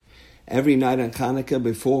Every night on Chanukah,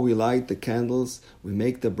 before we light the candles, we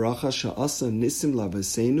make the bracha Sha'asa Nisim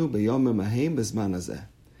Lavasenu B'Yomim Ahem B'Zman Hazeh.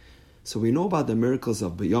 So we know about the miracles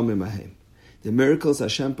of B'Yomim Ahem, the miracles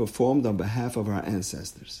Hashem performed on behalf of our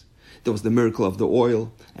ancestors. There was the miracle of the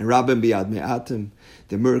oil, and Rabban Biad Me'atim,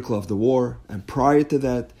 the miracle of the war, and prior to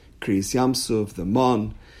that, Kriyas Yamsuf, the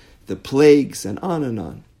Mon, the plagues, and on and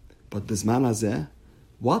on. But B'Zman Hazeh,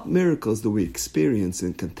 what miracles do we experience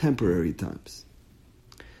in contemporary times?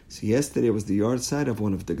 So yesterday was the yard side of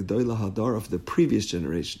one of the Gedolah Hadar of the previous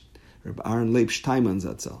generation, Rabbi Aaron Leib Steinman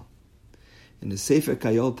Zatzal. In the Sefer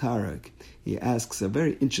Kayol Tarak, he asks a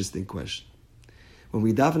very interesting question. When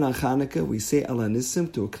we daven on Chanukah, we say Al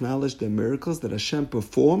Hanisim to acknowledge the miracles that Hashem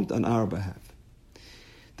performed on our behalf.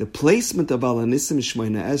 The placement of Al Hanisim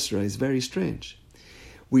Shmoyna Esra is very strange.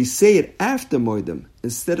 We say it after Moedim,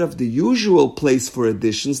 instead of the usual place for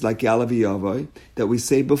additions like Yalav Yavoy that we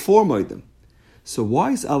say before Moedim. So why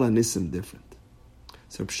is Al Hanisim different?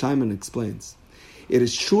 So Reb Shimon explains, it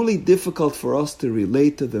is truly difficult for us to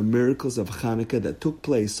relate to the miracles of Chanukah that took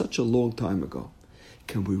place such a long time ago.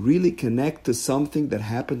 Can we really connect to something that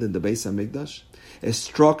happened in the Beis HaMikdash? A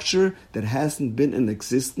structure that hasn't been in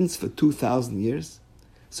existence for 2,000 years?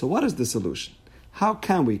 So what is the solution? How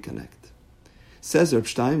can we connect? Says Reb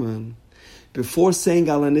Steinman, before saying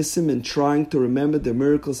Al Hanisim and trying to remember the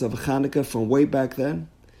miracles of Chanukah from way back then,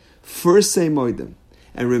 first say Moedim,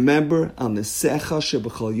 and remember Al Nesecha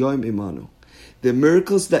Shebechol Yom Imanu, the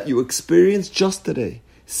miracles that you experienced just today,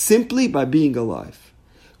 simply by being alive.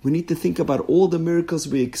 We need to think about all the miracles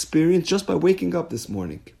we experienced just by waking up this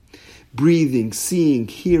morning. Breathing, seeing,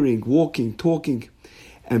 hearing, walking, talking,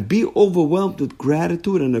 and be overwhelmed with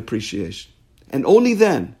gratitude and appreciation. And only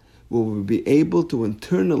then will we be able to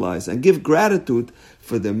internalize and give gratitude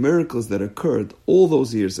for the miracles that occurred all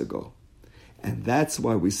those years ago. And that's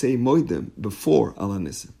why we say Moedim before Al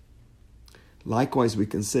Hanisim. Likewise, we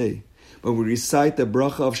can say, when we recite the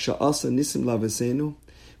bracha of Sha'asa Nisim Lavasenu,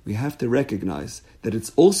 we have to recognize that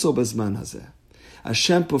it's also B'Zman Hazeh.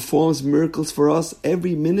 Hashem performs miracles for us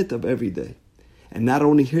every minute of every day. And not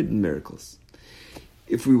only hidden miracles.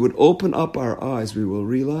 If we would open up our eyes, we will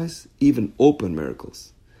realize even open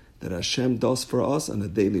miracles that Hashem does for us on a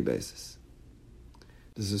daily basis.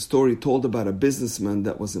 There's a story told about a businessman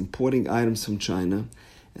that was importing items from China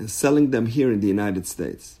and selling them here in the United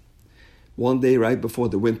States. One day, right before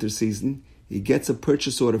the winter season, he gets a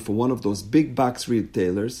purchase order for one of those big box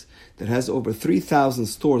retailers that has over 3,000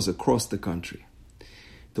 stores across the country.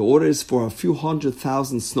 The order is for a few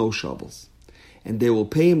 100,000 snow shovels, and they will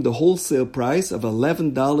pay him the wholesale price of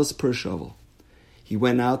 $11 per shovel. He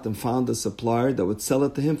went out and found a supplier that would sell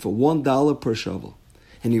it to him for $1 per shovel,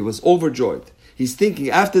 and he was overjoyed. He's thinking,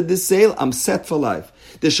 after this sale, I'm set for life.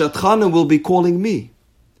 The Shadchanim will be calling me.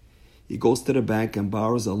 He goes to the bank and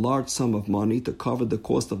borrows a large sum of money to cover the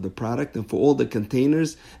cost of the product and for all the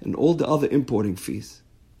containers and all the other importing fees.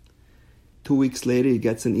 2 weeks later, he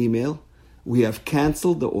gets an email. We have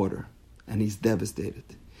canceled the order. And he's devastated.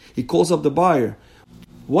 He calls up the buyer.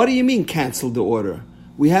 What do you mean canceled the order?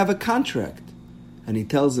 We have a contract. And he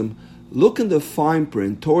tells him, look in the fine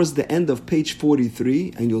print towards the end of page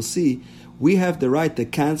 43 and you'll see we have the right to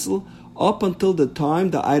cancel up until the time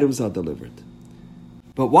the items are delivered.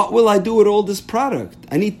 But what will I do with all this product?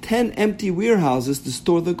 I need 10 empty warehouses to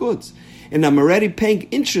store the goods. And I'm already paying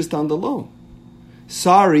interest on the loan.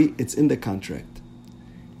 Sorry, it's in the contract.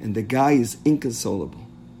 And the guy is inconsolable.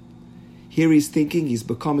 Here he's thinking he's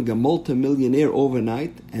becoming a multimillionaire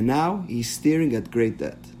overnight, and now he's staring at great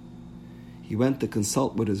debt. He went to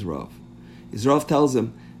consult with his Rav. His Rav tells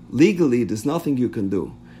him, legally there's nothing you can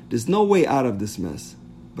do. There's no way out of this mess.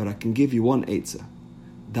 But I can give you one eitzah.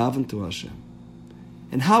 Daven to Hashem.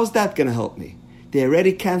 And how's that going to help me? They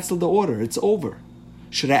already canceled the order. It's over.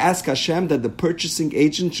 Should I ask Hashem that the purchasing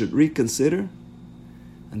agent should reconsider?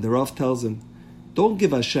 And the Rav tells him, don't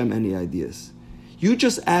give Hashem any ideas. You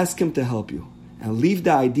just ask him to help you and leave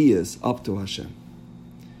the ideas up to Hashem.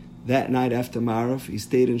 That night after Marav, he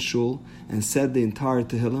stayed in shul and said the entire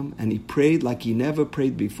Tehillim, and he prayed like he never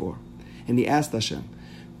prayed before. And he asked Hashem,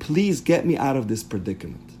 please get me out of this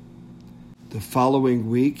predicament. The following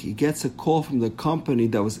week, he gets a call from the company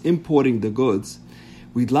that was importing the goods.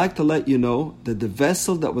 We'd like to let you know that the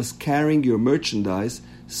vessel that was carrying your merchandise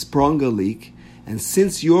sprung a leak, and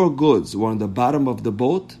since your goods were on the bottom of the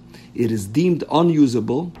boat, it is deemed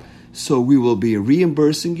unusable, so we will be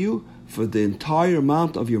reimbursing you for the entire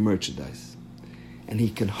amount of your merchandise. And he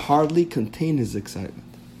can hardly contain his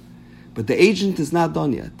excitement. But the agent is not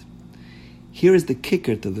done yet. Here is the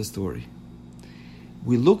kicker to the story.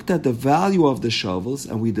 We looked at the value of the shovels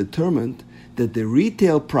and we determined that the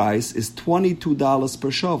retail price is $22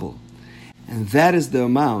 per shovel. And that is the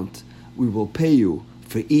amount we will pay you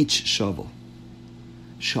for each shovel.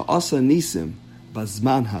 Sha'asa nisim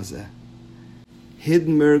bazman hazeh.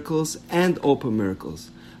 Hidden miracles and open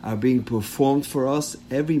miracles are being performed for us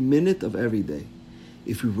every minute of every day,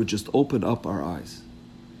 if we would just open up our eyes.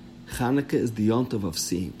 Chanukah is the yontiv of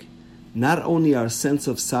seeing. Not only our sense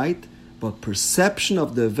of sight, but perception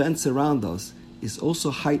of the events around us is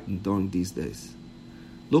also heightened during these days.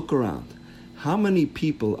 Look around. How many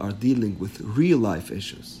people are dealing with real life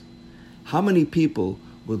issues? How many people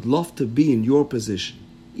would love to be in your position,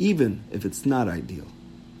 even if it's not ideal?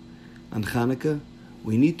 On Chanukah,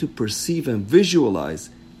 we need to perceive and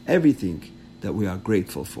visualize everything that we are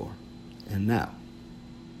grateful for. And now,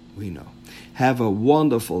 we know. Have a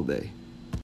wonderful day.